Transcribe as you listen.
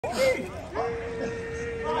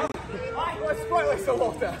Right way, Sir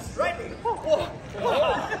Walter. Right.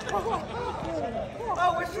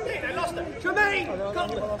 Oh, where's Tremaine? I lost him. Tremaine!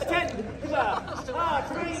 Come, attend, sir.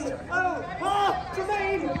 Tremaine.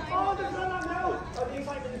 Tremaine! Oh, the sun, no. Oh, the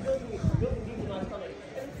excitement is building deep in my stomach.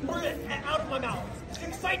 Out of my mouth.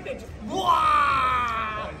 Excitement.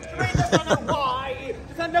 Wah! Tremaine does not know why.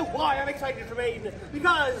 Does not know why I'm excited, Tremaine.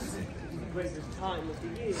 Because the greatest time of the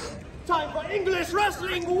year. Time for English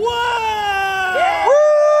wrestling. Whoa! Yeah. Woo!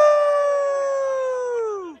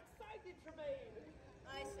 I'm excited, Tremaine.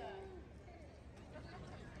 Aye, sir.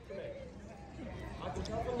 Tremaine, I can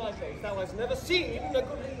tell from my face thou hast never seen a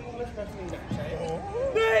good English wrestling match, eh?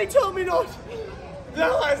 Nay, tell me not.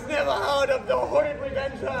 Thou hast never heard of the Hooded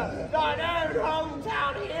Revenger, thine own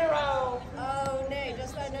hometown hero. Oh, nay,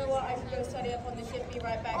 dost thou know what? I should go study up on the ship, be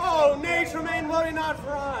right back. Oh, nay, Tremaine, worry not,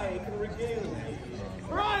 for I can regale thee.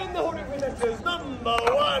 For I am the Hooded Revenger's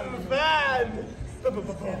 #1 fan.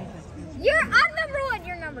 I'm number 1,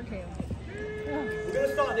 you're number 2. We're going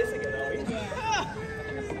to start this again, are we? Yeah.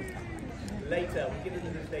 Later, we'll get into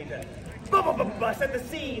this later. Set the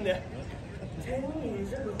scene. 10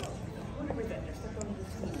 years ago, the Hooded Revenger stepped onto the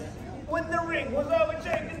scene when the ring was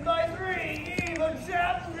overtaken by 3 evil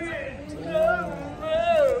champions. No.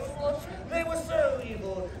 They were so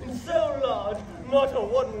evil and so large, not a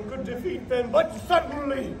one could defeat them. But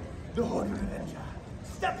suddenly, the Hooded Revenger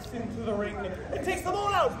steps into the ring and takes them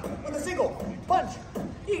all out with a single punch.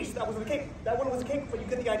 Each, that was a kick. That one was a kick, but you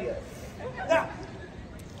get the idea. Now,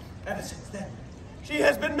 ever since then, she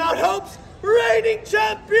has been Mount Hope's reigning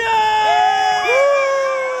champion!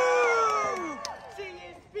 She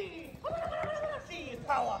is speed. She is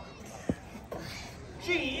power.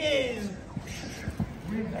 She is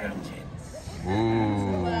vengeance.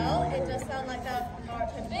 Well, it does sound like thou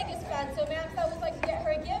art her biggest fan, so perhaps I would like to get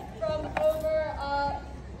her a gift from over,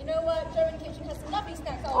 you know what, German Kitchen has some lovely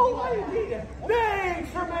snacks. Indeed. Nay,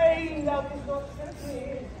 Tremaine, thou dost not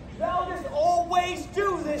succeed. Thou dost always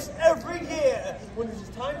do this every year. When it is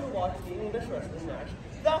time to watch the English wrestling match,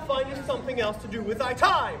 thou findest something else to do with thy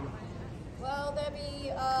time. Well, there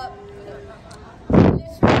be,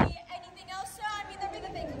 literally anything else, sir? I mean, there be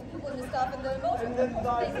the things with people and the stuff and the most And then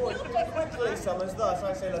thy things. voice quickly summons thus.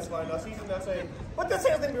 I say, let's find our season. Thou say, but the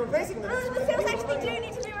sales need to be replacing them. The sales actually do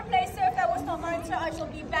need to be replaced, sir. If that was not mine, sir, I shall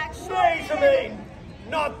be back shortly. Nay, Tremaine,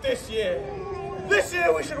 not this year. This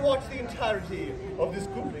year we should watch the entirety of this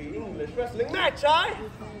goodly English wrestling match, aye?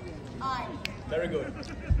 Aye. Very good.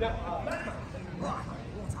 Now,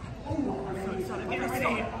 get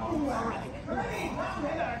ready.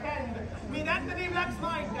 Me, Anthony Black's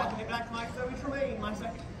Mike. Anthony Black's Mike, so we Tremaine, my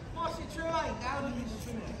second. What's it, Tremaine? How do you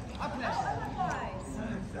Tremaine? A pleasure.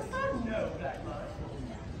 Does that know Black Mike?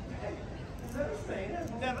 So Tremaine has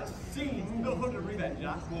never seen the Hooded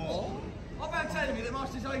Revenger. What? About telling me that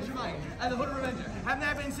Master Joey Tremaine and the Hooded Revenger have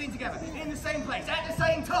now been seen together in the same place at the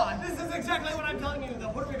same time? This is exactly what I'm telling you. The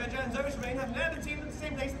Hooded Revenger and Zoe Tremaine have never been seen at the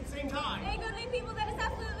same place at the same time. Hey, goodly people, that is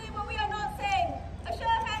absolutely what we are not saying. A show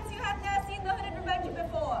of hands, you have never seen the Hooded Revenger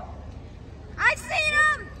before. I've seen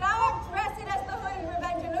him! Thou art dressed as the Hooded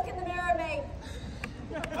Revenger. Look in the mirror, mate.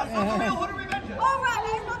 That's not the real Hooded Revenger. All right,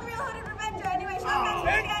 that is not the real Hooded Revenger. Anyway, show of hands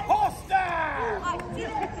again. Imposter! See, there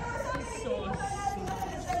are so many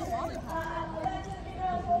people who have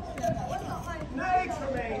Nay,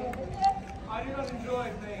 Tremaine, I do not enjoy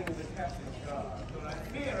playing with Captain Charles, but I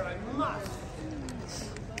fear I must.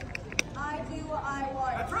 I do what I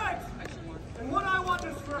want. That's right. And what I want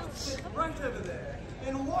is for us to sit right over there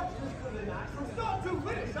and watch this good match from start to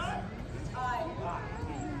finish, huh? Aye.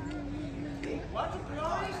 Watch it,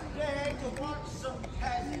 guys. Day to watch some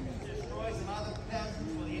peasants destroy some other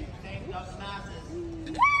peasants for the entertainment of the masses.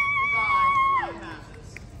 My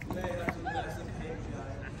masses. Nay, that's a lesson,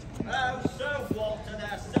 Oh, so Walter,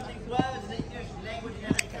 there are so many words in the English language here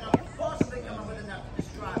that cannot possibly come up with enough to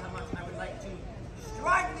describe how much I would like to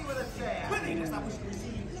strike thee with a chair. Willingness that was to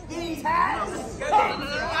receive These hands. Sir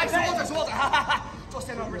Walter. Just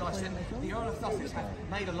then I realised that the Earl of Sussex hath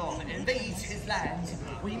made a law that in these his lands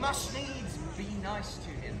we must needs be nice to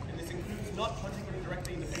him. And this includes not punching him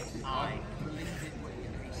directly in the face. I believe it would,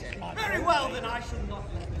 he said. Very well, then I should not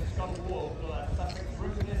let this scum walk. Sussex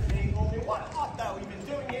rudeness being called me. What art thou even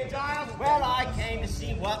doing here, Giles? Well, I came to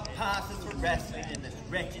see what passes for wrestling in this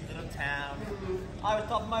wretched little town. I was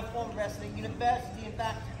taught by my former wrestling university, in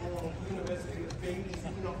fact. University of babies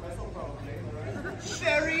who do not wrestle, probably.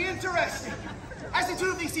 Very interesting. As the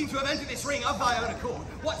two of these seem to have entered this ring of thy own accord,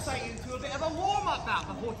 what say you to a bit of a warm-up bout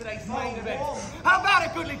before today's main event? How about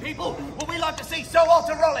it, goodly people? Would we like to see Sir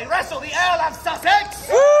Walter Raleigh wrestle the Earl of Sussex?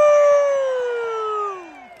 Myself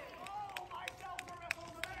to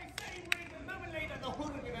wrestle the very same ring a moment later, the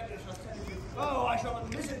Hooded Revenger shall send you. Oh,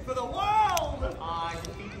 fit for the world. Aye,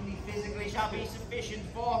 defeating me physically shall be sufficient,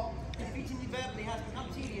 for defeating me verbally has become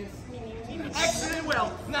tedious. Excellent,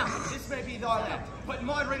 well, now, this may be thy land, but in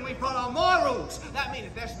my ring we follow my rules. That means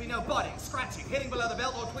there should be no biting, scratching, hitting below the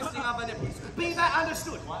belt, or twisting of the nipples. Be that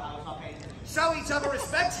understood? What? I was not paying attention. Show each other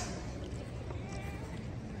respect.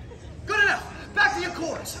 Good enough. Back to your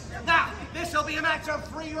chorus. Now, this shall be a match of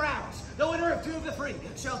 3 rounds. The winner of 2 of the 3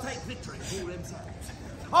 shall take victory for themselves.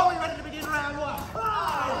 Are we ready to begin round 1?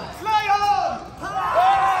 Play on!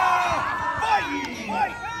 Fight!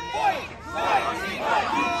 Fight! Fight!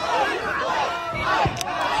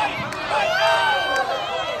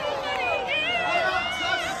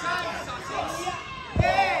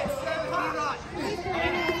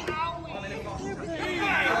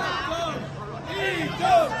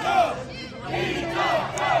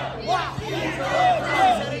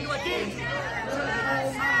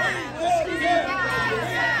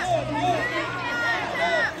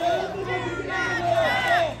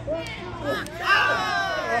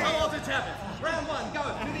 Round 1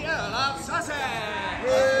 goes to the Earl of Sussex.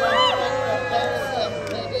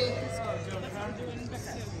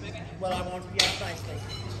 Well, I want to be out nicely.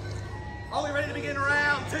 Are we ready to begin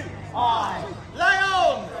round 2? Aye. Lay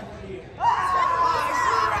on!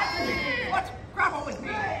 What? Grapple with me!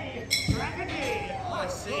 I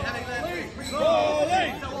see, having learned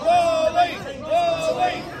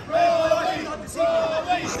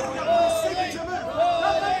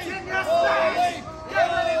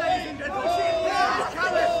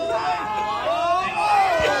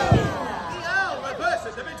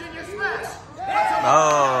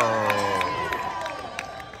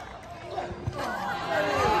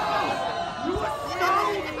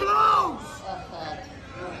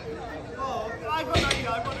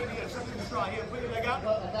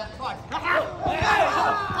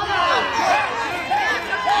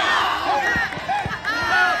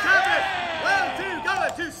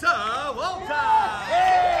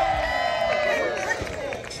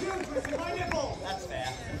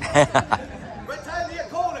return to your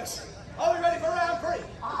corners. Are we ready for round 3?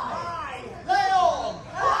 Aye. Lay on!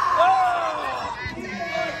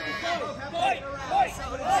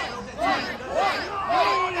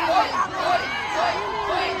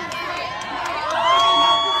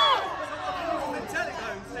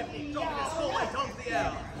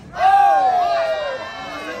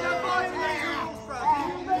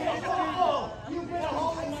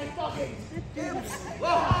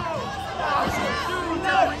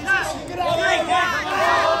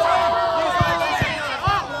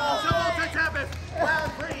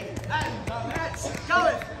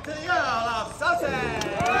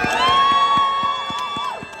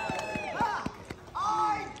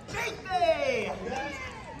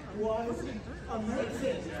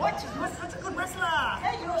 What's a good wrestler?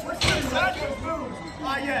 Hey, you know what's good moves?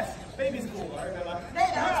 Ah, yes. Baby's cool, I remember.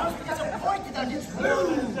 Hey, I was disappointed on his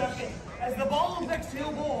moves. As the ball next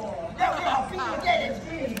hill ball. There we are, feet again, it's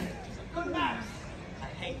me. Good match. I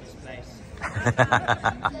hate this place.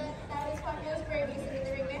 That is what knows Brady's in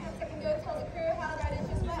the ring. May I have a second go tell the crew how that is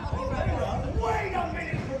just met? I'll be right back. Wait a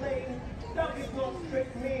minute, Elaine. That is not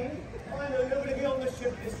strict me. I know nobody beyond the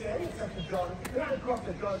ship this day except for John. Grand across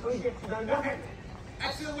the John, so he gets to know nothing.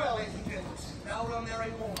 Excellent, well, ladies and gentlemen. Now we're on their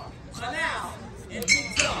warm-up. So now, it's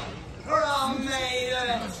time for our main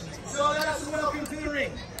event. So let us welcome to the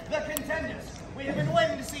ring the contenders we have been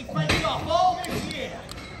waiting to see face off all this year.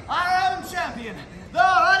 Our own champion, the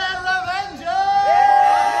Hooded Revenger!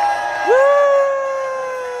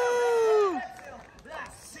 Woo! The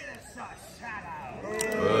Sinister Shadow!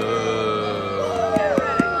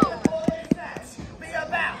 Be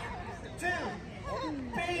about to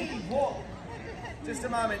be one. Just a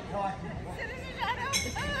moment, Kai.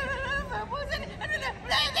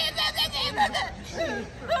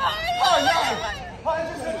 Oh no! I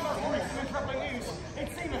just heard about recent troubling news. It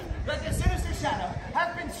seems that the Sinister Shadow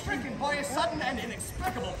has been stricken by a sudden and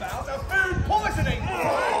inexplicable bout of food poisoning.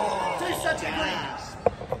 To such agreements,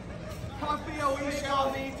 I feel we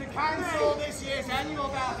shall need to cancel this year's annual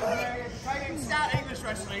bout of training Scout English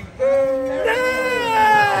Wrestling. It's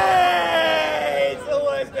the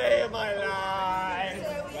worst day of my life.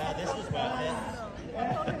 Well, this was worth it.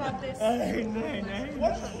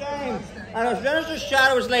 What's the game? And as soon as the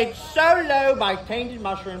shadow was laid so low by tainted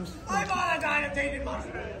mushrooms. I'm on a diet of tainted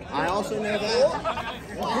mushrooms. I also know that.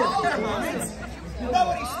 Hold on a moment.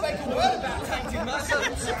 Nobody spoke a word about tainted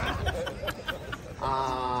mushrooms.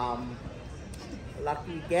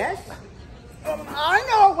 Lucky guess? I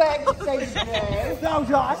know where to say today. No,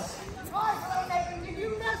 Josh. I'm making to you,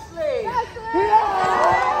 Nestle.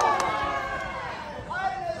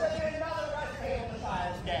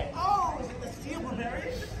 Oh, is it the steel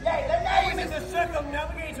barbarian?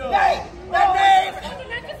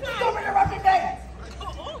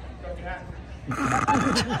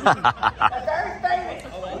 A very famous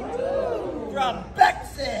from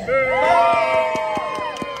Bexon.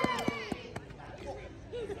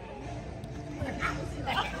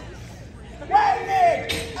 Waiting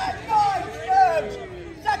at 9 stones,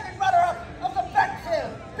 second runner-up of the Bexhill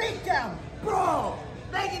Beatdown Brawl,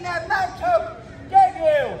 making their Mount Hope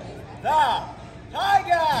debut, the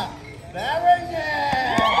Tiger Baroness.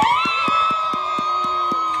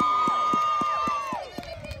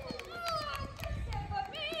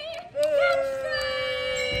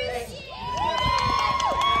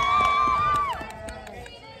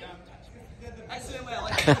 Excellent, well,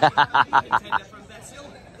 contender from Bexhill,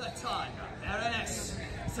 the Tiger Baroness.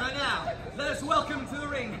 So now, let us welcome to the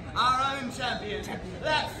ring our own champion,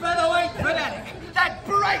 that featherweight fanatic, that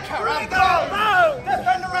breaker of gold,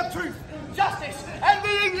 defender of truth, justice, and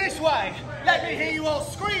the English way. Let me hear you all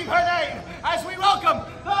scream her name as we welcome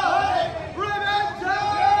the Honey Revenger!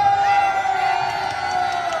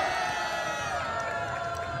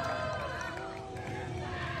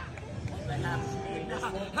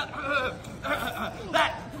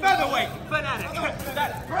 That featherweight fanatic,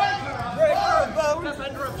 that breaker of bone,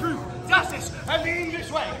 defender of truth, justice, and the English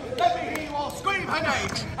way. Let me hear you all scream her name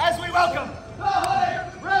as we welcome the Honey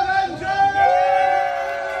Revenger!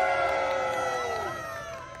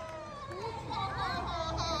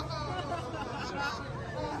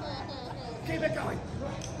 Keep it going.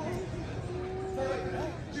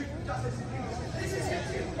 This is it.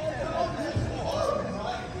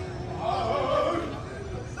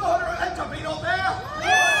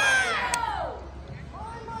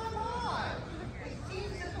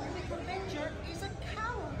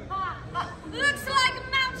 Looks like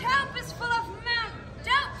Mount Hope is full of Mount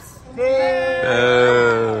Dopes. I'm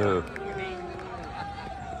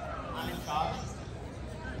in charge.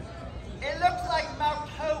 It looks like Mount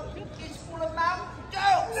Hope is full of Mount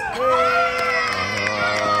Dopes.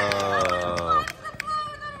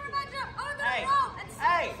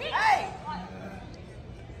 Hey!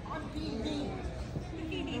 I'm being mean.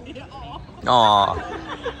 Aww.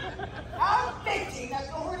 I'm thinking that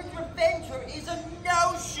the Hornet's Revenger is a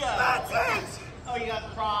no-show. That's it! Oh, you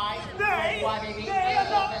got pride? Nay, Why, baby? nay, I'm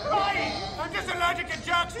not crying. I'm just allergic to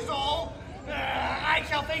jerks is all. I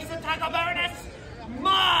shall face the Tiger Baroness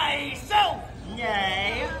myself.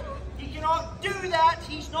 Nay, he cannot do that.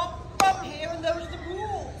 He's not from here, and those are the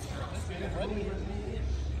rules.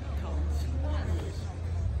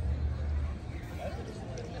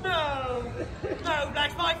 No,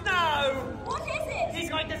 Black Spike, no. What is it? He's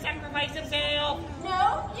going to sacrifice himself.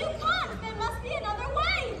 No, you can't. There must be another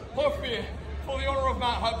way. For the honour of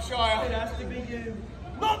Mount Hopeshire. It has to be you.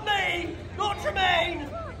 Not me, not Tremaine.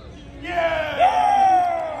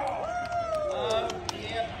 Oh,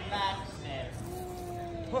 dear blacksmith.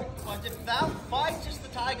 But if thou fightest the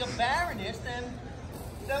Tiger Baroness, then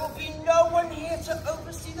there will be no one here to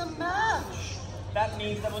oversee the match. That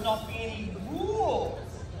means there will not be any rules.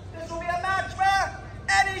 This will be a match where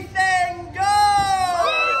anything goes!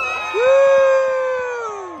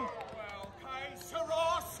 Well, kind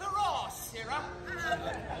Sirrah, Sirrah.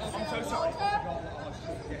 I'm so sorry.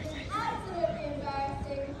 Absolutely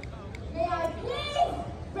embarrassing. May I please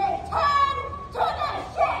return to the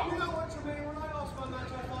ship? You know what, Tremaine, when I asked my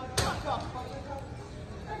match, I thought, shut up.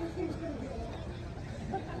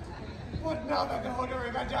 But now that the Honey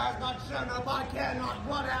Revenger has not shown up, I care not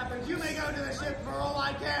what happens. You may go to the ship for all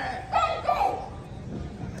I care.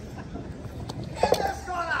 In the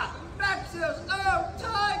scholar, Bexhill's own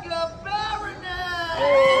Tiger Baroness!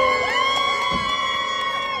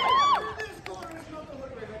 This corner is not the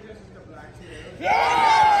Honey Revenger, this is the blacksmith. It's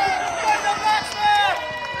the blacksmith!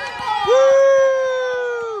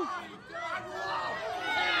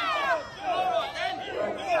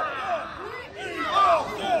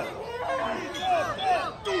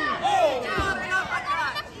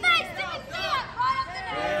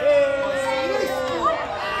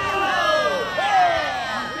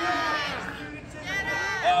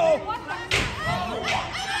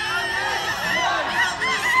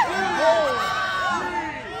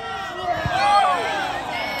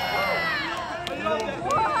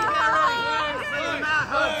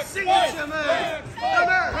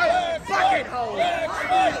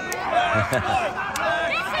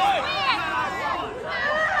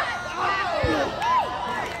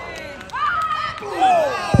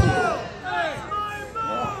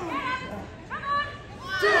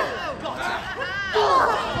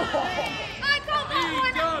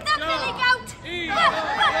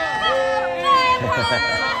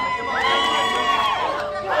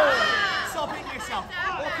 Stop hitting yourself,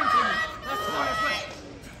 or continue. Let's go this way.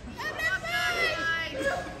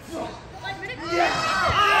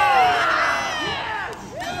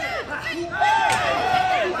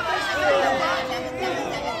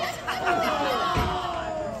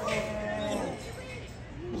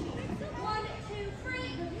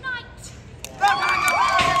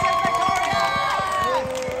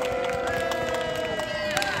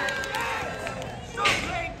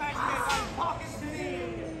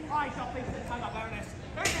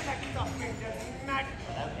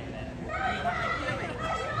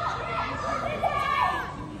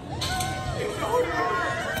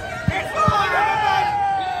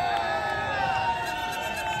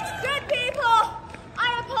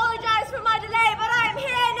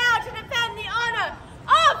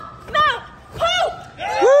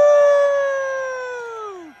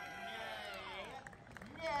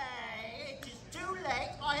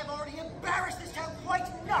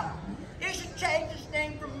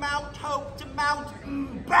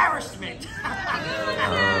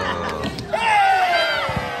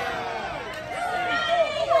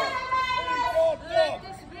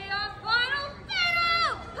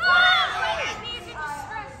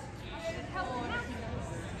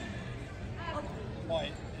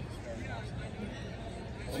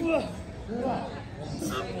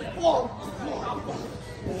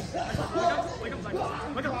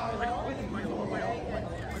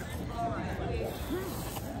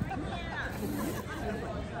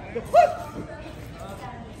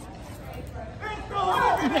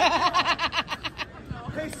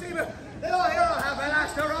 Hey, Stephen, the hero have at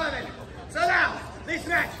last arriving. So now, this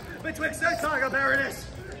match betwixt the Tiger Baroness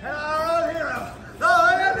and our own hero, the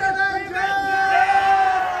Holy Avenger!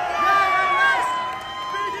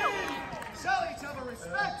 Begin! Show each other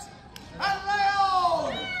respect and lay on!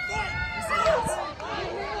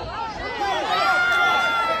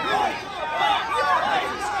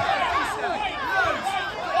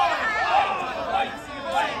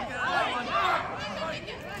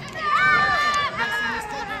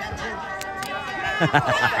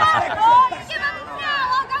 Give him now!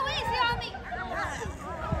 I'll go easy on me!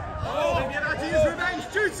 Oh, maybe about to use revenge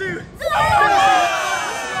jutsu!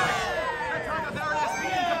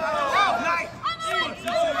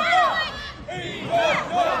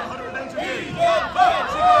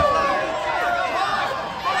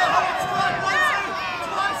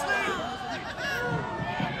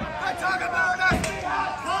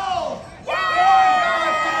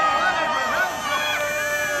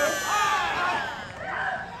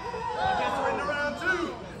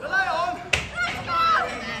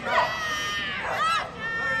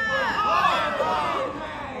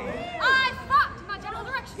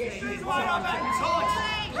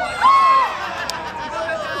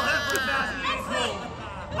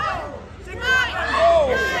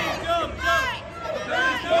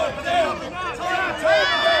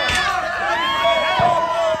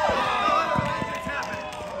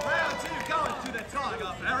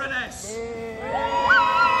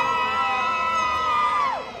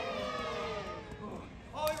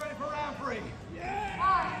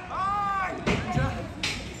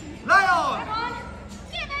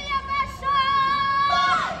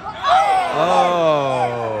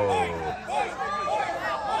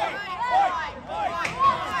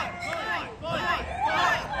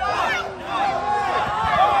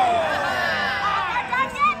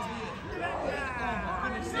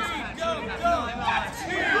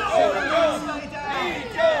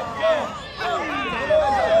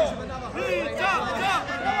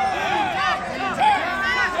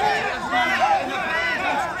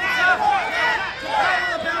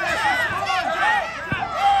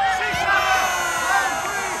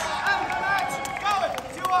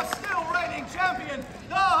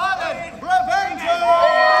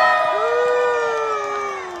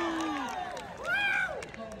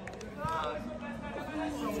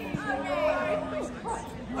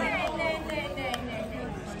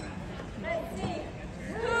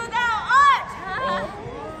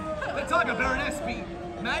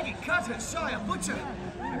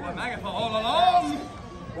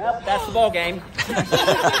 Well, that's the ball game. I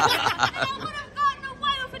would have gotten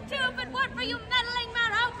away with it too if it weren't for you meddling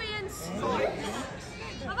Mount Hopians.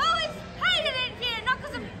 I've always hated it here, not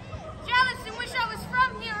because I'm jealous and wish I was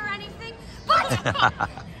from here or anything, but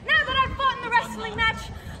now that I've fought in the wrestling match,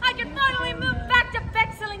 I can finally move back to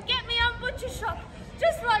Bexhill and get me own butcher shop,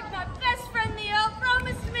 just like my best friend the Earl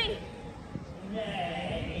promised me.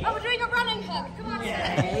 Nay. Oh, we're doing a running hug. Come on,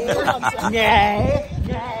 Nay.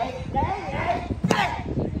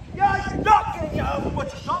 You're not getting your own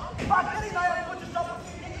butcher shop, but getting my own butcher shop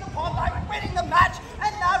in the pond by winning the match,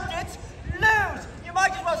 and now it's lose. You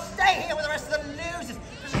might as well stay here with the rest of the losers.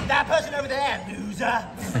 That person over there, loser.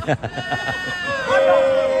 I'm not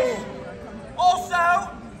finished. Also,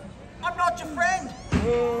 I'm not your friend.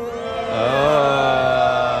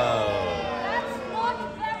 That's not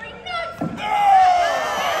very nice.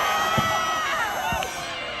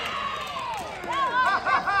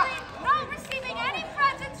 Not receiving any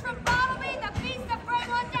presents from Bartleby, the beast of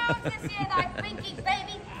Braywood Downs this year, that Pinky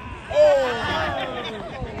baby. I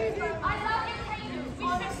love you, Katie. We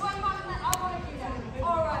just one more that I want to do that.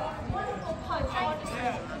 All right. Wonderful punch. I want to see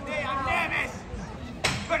it. I'm nervous.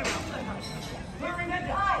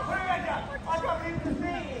 Hi, I've got you to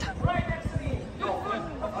see right next to me. Your foot,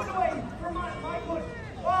 a foot away from my foot.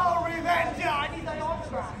 Oh, Revenge! I need that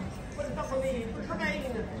autograph. But it's not for me, it's for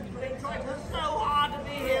Tremaine. They tried so hard to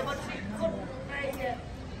be here, but she couldn't make it.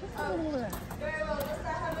 Very well, does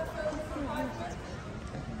that have a phone for 5 minutes?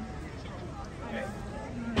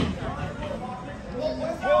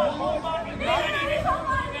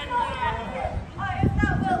 If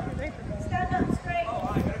not, we'll stand up straight.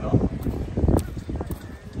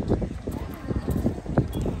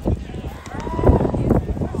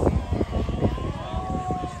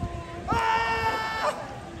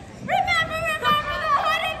 Remember the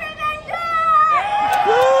Hooded Revenger!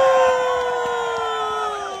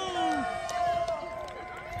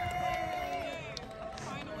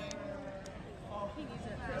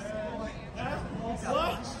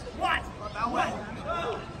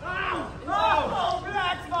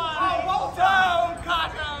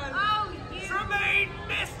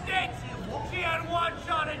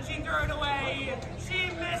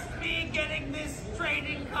 this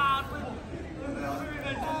trading card with the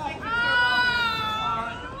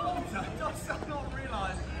does I not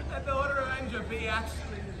realise that the Order of Avenger be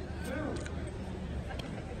actually new?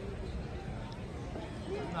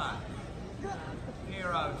 No.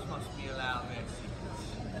 Heroes must be allowed their secrets.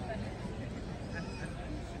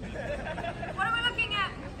 What are we looking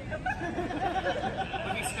at?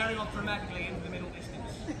 We'll be staring off dramatically into the middle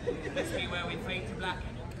distance. Let's see where we fade to black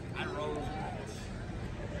and roll.